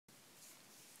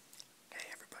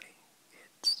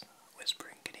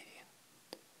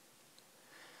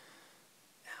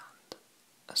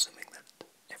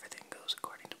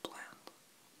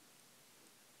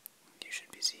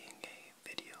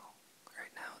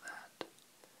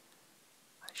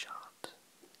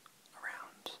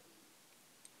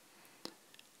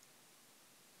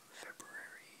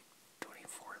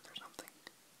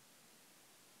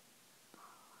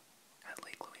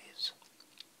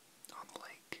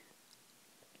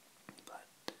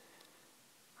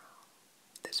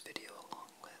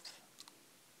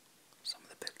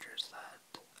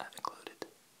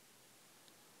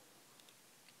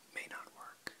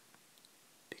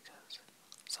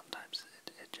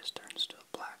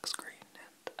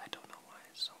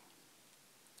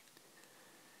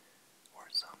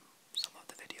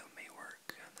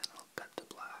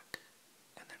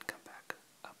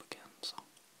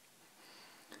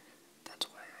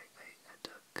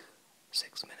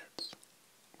6 minutes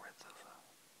worth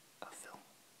of film.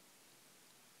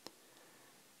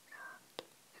 And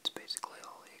it's basically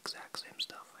all the exact same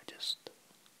stuff. It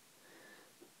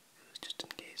was just in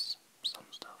case some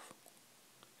stuff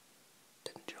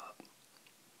didn't show up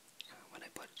when I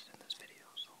put it in this video,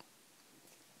 so.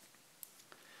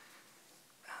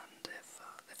 And if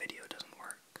the video doesn't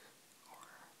work, or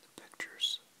the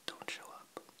pictures don't show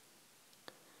up,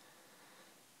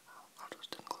 I'll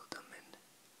just include them in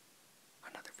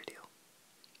another video,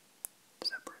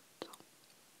 separate, so.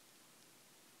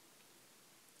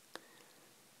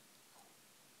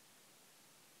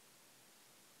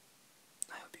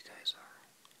 I hope you guys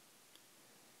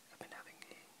have been having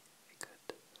a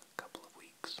good couple of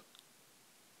weeks.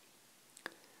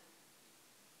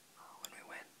 When I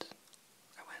went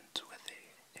with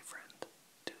a friend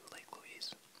to Lake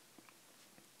Louise,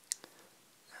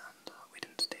 and we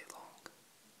didn't stay long.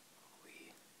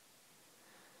 We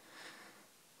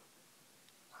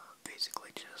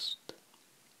basically just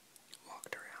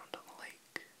walked around on the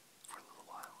lake for a little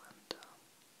while, and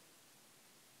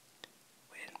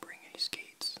we didn't bring any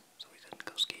skates, so we couldn't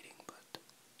go skating, but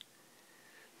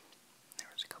there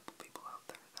was a couple people out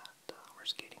there that were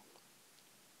skating.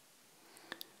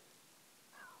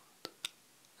 And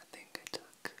I think I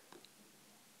took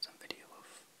some video of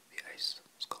the ice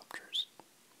sculptures.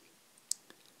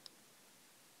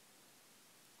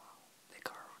 They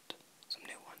carved some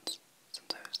new ones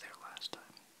since I was there last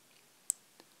time.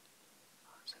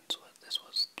 Since this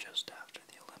was just after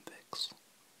the Olympics,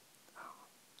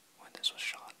 when this was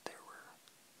shot, there were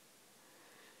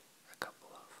a couple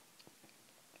of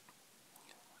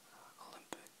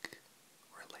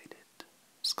Olympic-related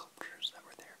sculptures that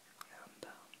were there, and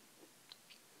that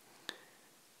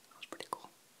was pretty cool.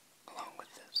 Along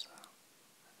with this,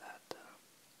 that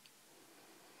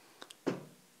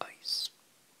ice,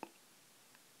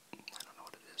 I don't know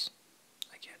what it is.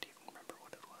 I can't even remember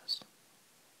what it was.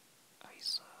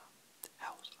 Ice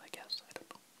house, I guess. I don't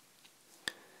know.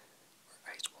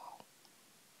 Or ice wall.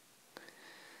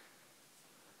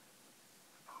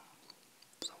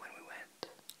 So when we went,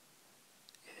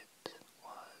 it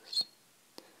was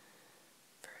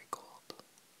very cold,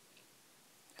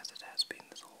 as it has been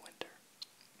this whole winter.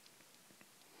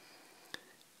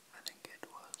 I think it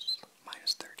was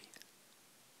 -30.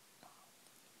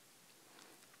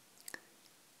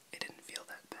 It didn't feel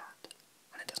that bad,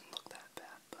 and it doesn't look that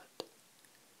bad, but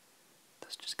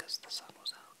that's just because the sun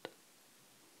was out.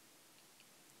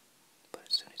 But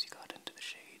as soon as you got into the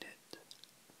shade, it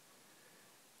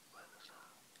was,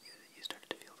 you started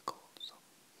to feel the cold, so.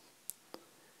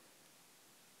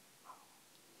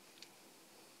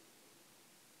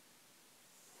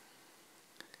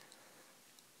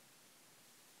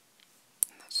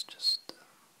 And that's just,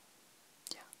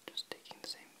 yeah, just taking the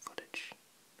same footage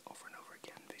over and over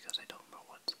again, because I don't know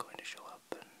what's going to show up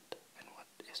and what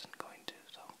isn't going to,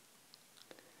 so.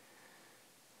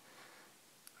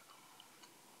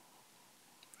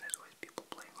 There's always people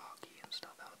playing hockey and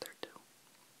stuff out there too.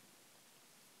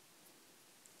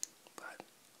 But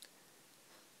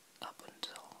up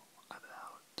until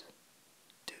about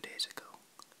 2 days ago,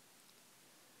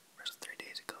 or 3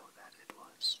 days ago, that it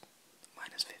was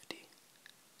 -50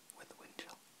 with wind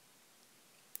chill,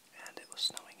 and it was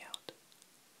snowing out.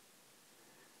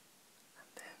 And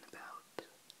then about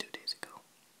 2 days ago,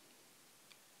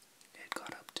 it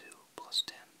got up to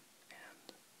 +10,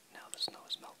 and now the snow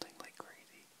is melting like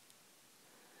crazy.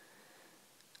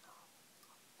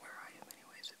 Where I am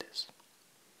anyways, it is.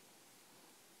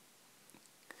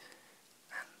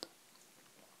 And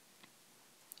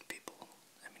people,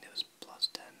 I mean, it was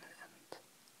 +10, and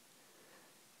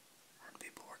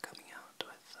people were coming out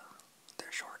with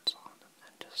their shorts on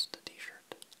and just a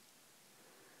t-shirt,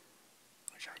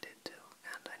 which I did too.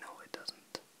 And I know it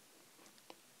doesn't,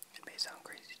 it may sound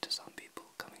crazy to some people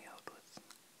coming out with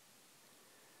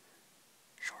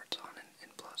shorts on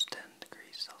in +10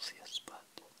 degrees Celsius,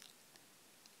 but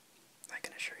I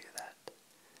can assure you that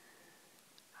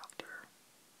after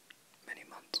many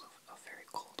months of very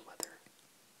cold weather,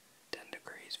 10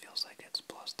 degrees feels like it's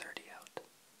 +30 out.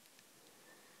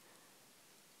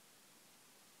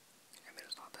 I mean,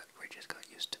 it's not that we just got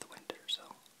used to the winter,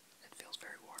 so it feels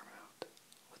very warm out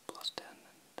with +10,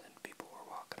 and people were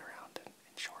walking around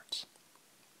in shorts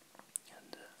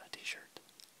and a t-shirt.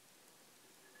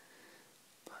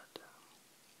 But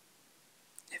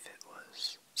if it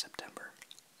was September,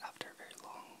 after a very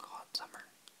long hot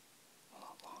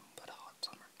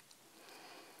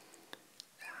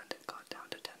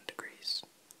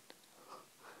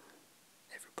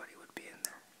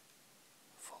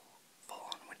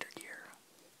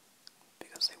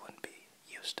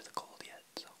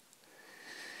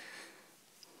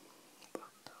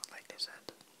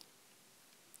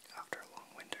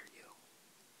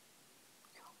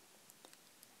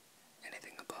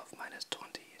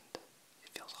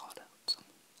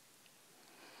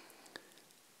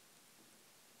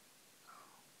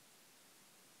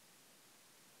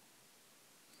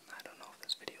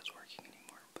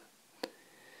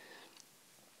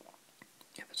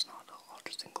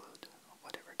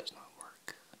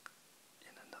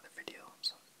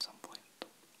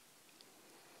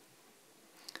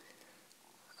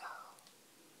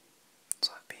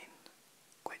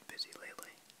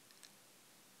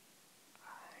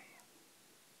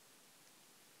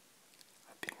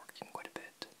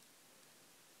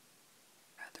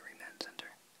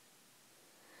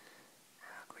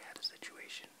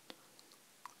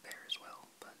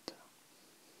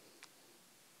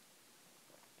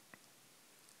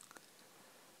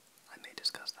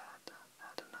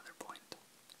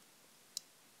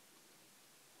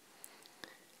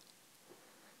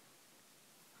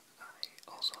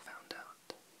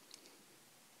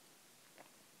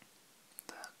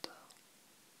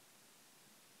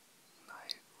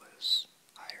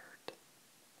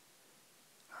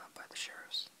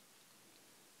sheriffs,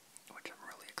 which I'm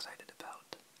really excited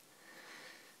about.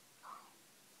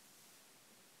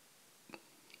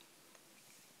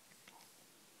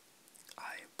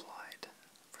 I applied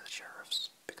for the sheriffs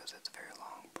because it's a very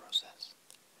long process.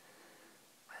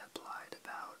 I applied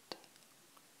about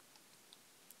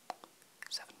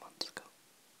 7 months ago,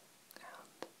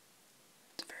 and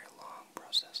it's a very long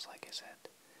process, like I said.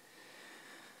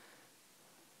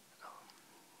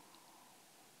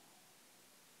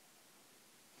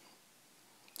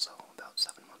 So about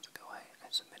 7 months ago, I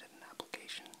submitted an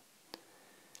application,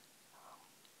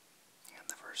 and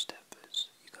the first step is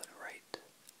you got to write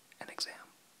an exam.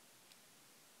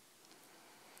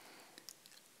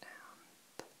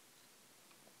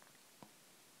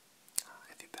 And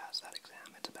if you pass that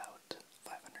exam, it's about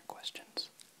 500 questions.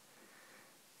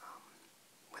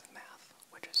 With math,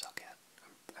 which I suck at.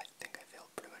 I think I failed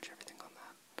pretty much everything on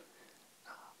that.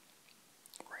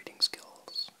 Writing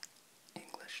skills,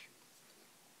 English,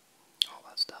 all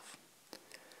that stuff.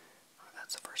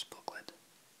 That's the first booklet,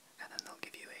 and then they'll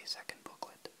give you a second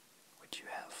booklet, which you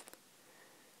have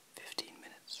 15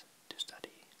 minutes to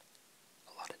study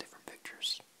a lot of different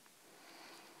pictures.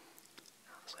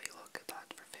 So you look at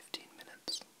that for 15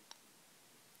 minutes,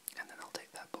 and then I'll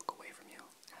take that book away from you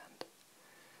and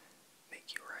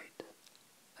make you write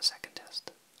a second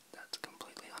test that's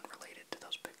completely unrelated to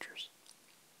those pictures.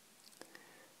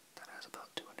 That has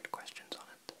about 200 questions on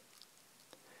it.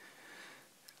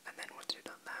 And then once you've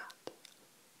done that,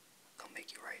 they'll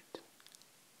make you write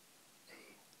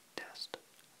a test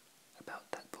about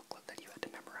that booklet that you had to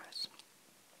memorize.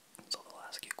 So they'll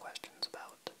ask you questions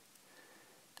about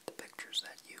the pictures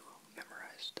that you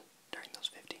memorized during those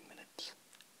 15 minutes,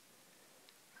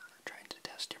 trying to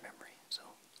test your memory. So,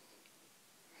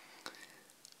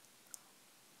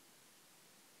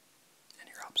 and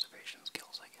your observation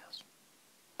skills, I guess.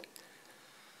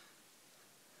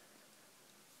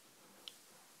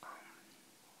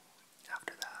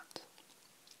 After that,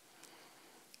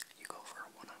 you go for a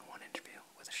one-on-one interview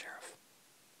with a sheriff.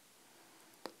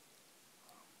 If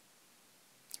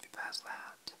you pass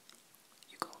that,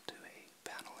 you go to a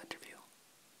panel interview,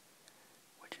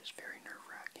 which is very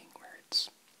nerve-wracking, where it's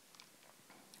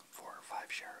 4 or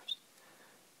 5 sheriffs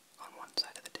on one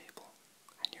side of the table,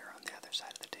 and you're on the other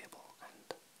side of the table,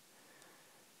 and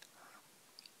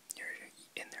you're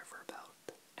in there for about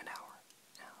an hour,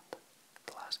 and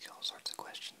they'll ask you all sorts of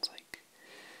questions like,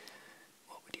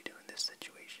 what would you do in this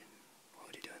situation? What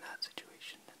would you do in that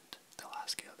situation? And they'll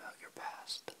ask you about your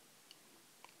past,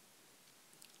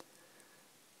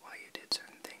 why you did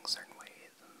certain things certain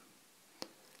ways, and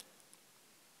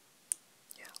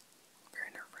yeah,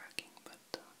 very nerve-wracking.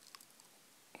 But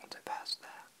once I passed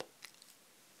that,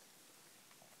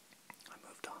 I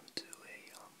moved on to a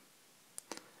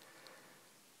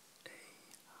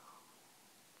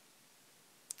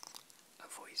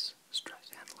voice stress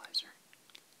analyzer.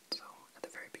 So at the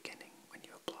very beginning, when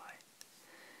you apply,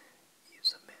 you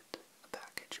submit a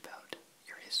package about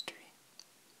your history.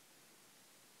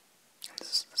 And this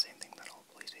is the same thing that all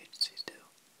police agencies do.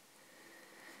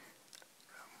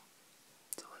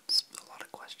 So it's a lot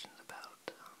of questions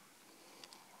about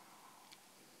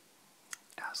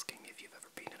asking if you've ever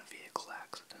been in a vehicle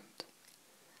accident,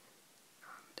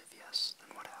 and if yes, then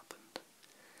what happened.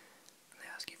 And they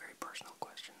ask you very personal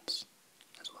questions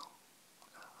as well.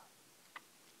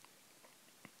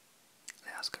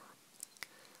 They ask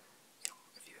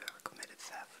if you ever committed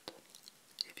theft,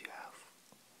 if you have,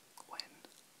 when,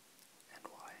 and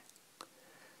why.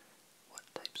 What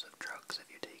types of drugs have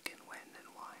you taken, when, and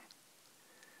why?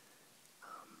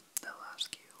 They'll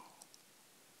ask you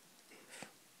if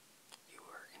you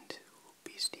were into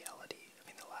bestiality. I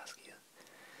mean, they'll ask you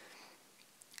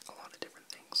a lot of different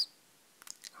things,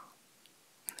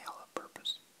 and they all have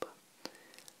purpose. But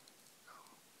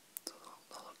so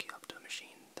they'll hook you up to a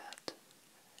machine that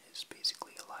is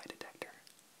basically a lie detector,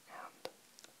 and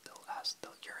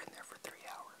you're in there for 3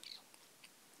 hours.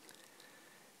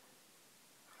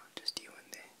 Just you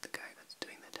and the guy that's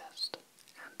doing the test,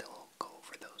 and they'll go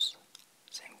over those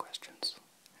same questions,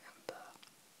 and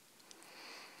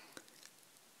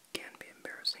can be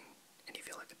embarrassing, and you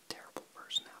feel like a terrible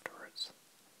person afterwards.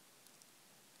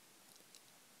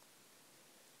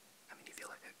 I mean, you feel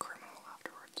like a criminal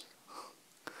afterwards.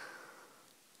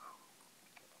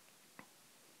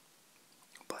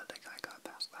 But I got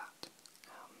past that,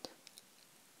 and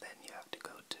then you have to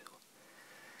go to,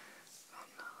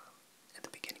 at the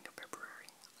beginning of February,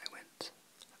 I went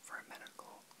for a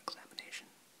medical examination,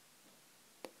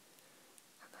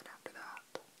 and then after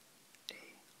that,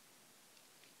 a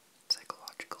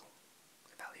psychological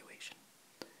evaluation,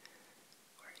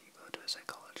 where you go to a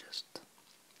psychologist,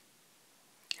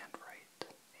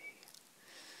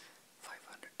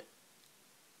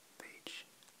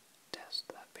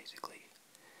 basically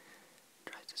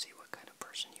tries to see what kind of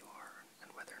person you are and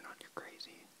whether or not you're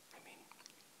crazy. I mean,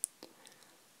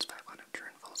 it's 500 true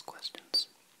and false questions,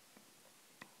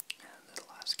 and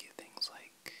it'll ask you things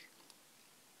like,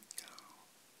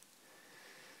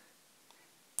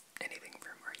 anything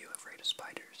from, are you afraid of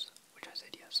spiders? Which I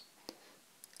said yes.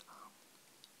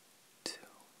 To,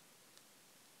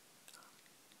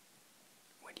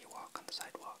 when you walk on the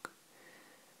sidewalk,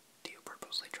 do you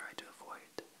purposely try to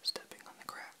avoid stepping on the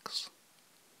cracks?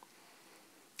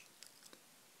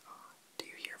 Do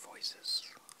you hear voices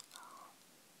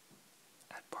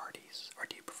at parties? Or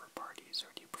do you prefer parties?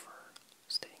 Or do you prefer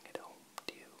staying at home?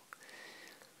 Do you,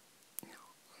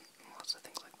 lots of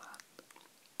things like that.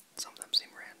 Some of them seem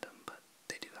random, but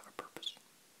they do have a purpose.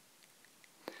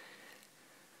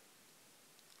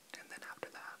 And then after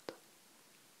that,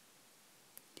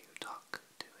 you talk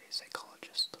to a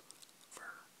psychologist for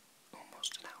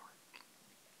almost an hour,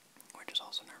 which is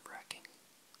also nerve-wracking.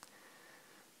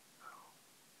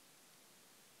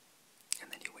 And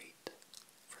then you wait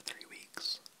for 3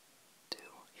 weeks to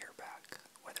hear back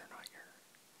whether or not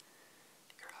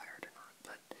you're hired or not.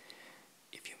 But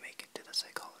if you make it to the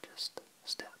psychologist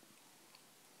step,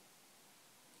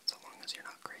 so long as you're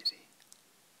not crazy,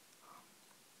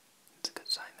 it's a good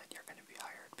sign that you're going to be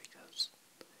hired, because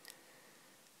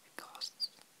it costs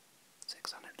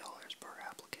 $600 per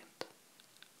applicant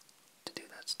to do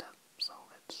that step. So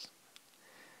it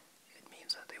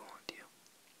means that they want you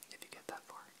if you get that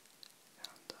far.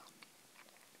 And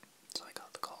so I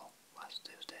got the call last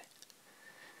Tuesday,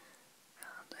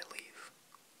 and I leave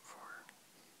for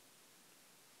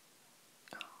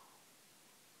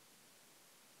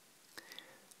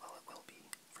well, it will be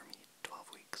for me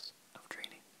 12 weeks of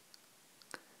training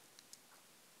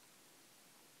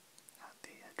at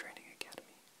the training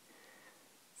academy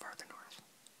farther north,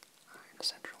 in the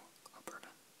central Alberta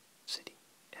city,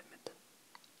 Edmonton.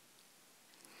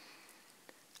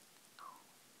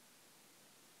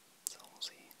 So we'll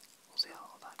see how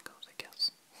all that goes, I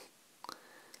guess.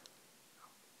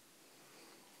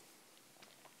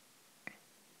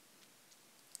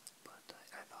 But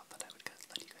I thought that I would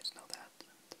let you guys know that,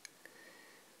 and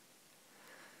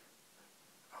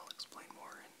I'll explain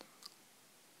more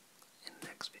in the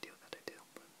next video that I do.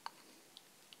 But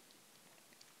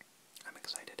I'm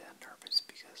excited and nervous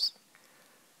because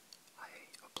I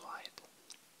applied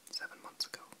 7 months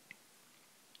ago,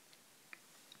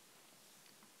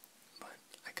 but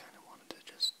I kind of wanted to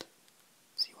just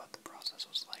see what the process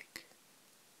was like.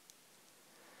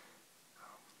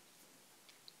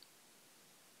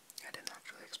 I didn't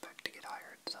actually expect to get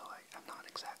hired, so I'm not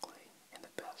exactly in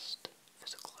the best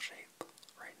physical shape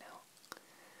right now.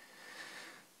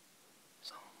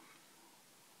 So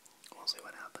we'll see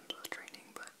what happens with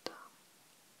training, but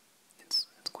it's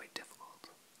quite difficult,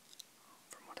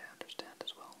 from what I understand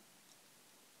as well.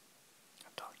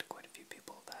 I've talked to quite a few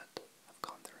people that have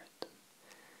gone through it, and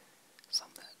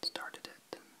some that started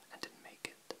it and didn't make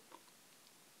it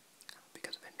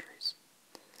because of injuries.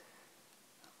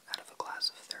 Out of a class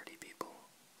of 30 people,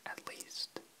 at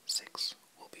least 6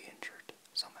 will be injured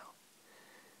somehow.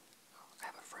 I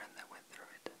have a friend that went through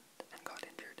it and got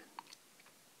injured and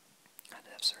had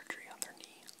to have surgery on their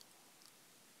knee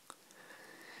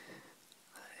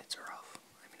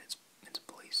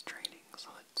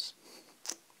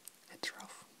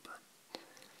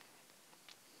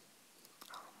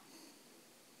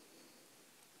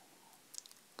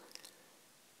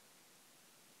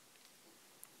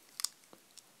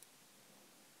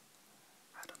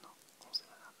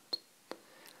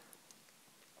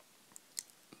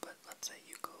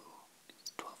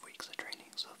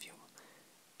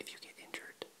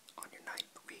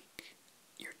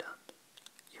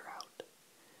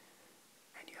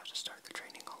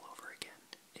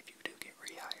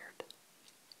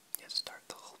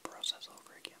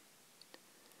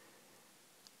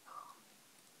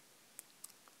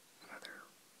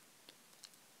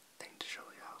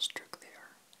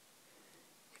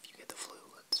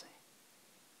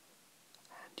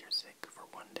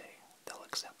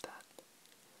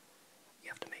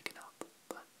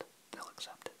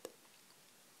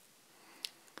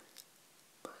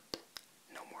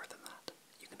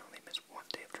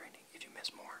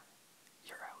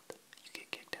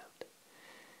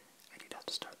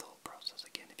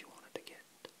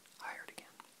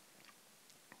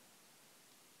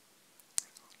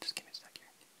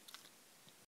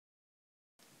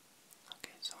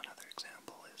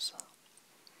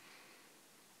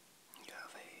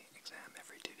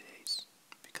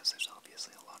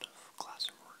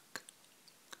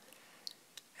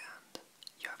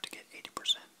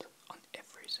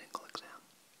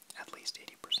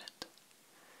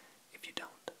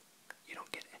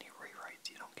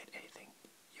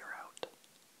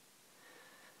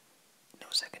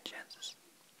surprises,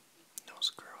 no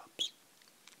screw-ups.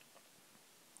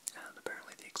 And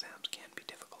apparently the exams can be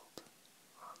difficult.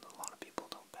 A lot of people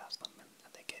don't pass them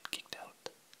and they get kicked out.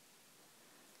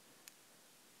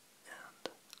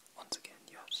 And once again,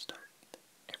 you have to start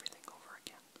everything over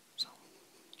again. So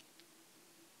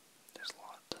there's a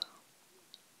lot.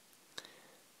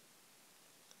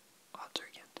 Odds are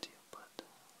against you, but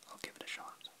I'll give it a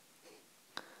shot.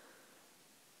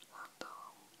 And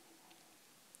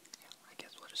yeah, I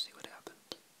guess we'll just see what happens.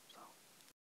 So,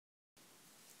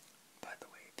 by the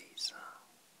way, these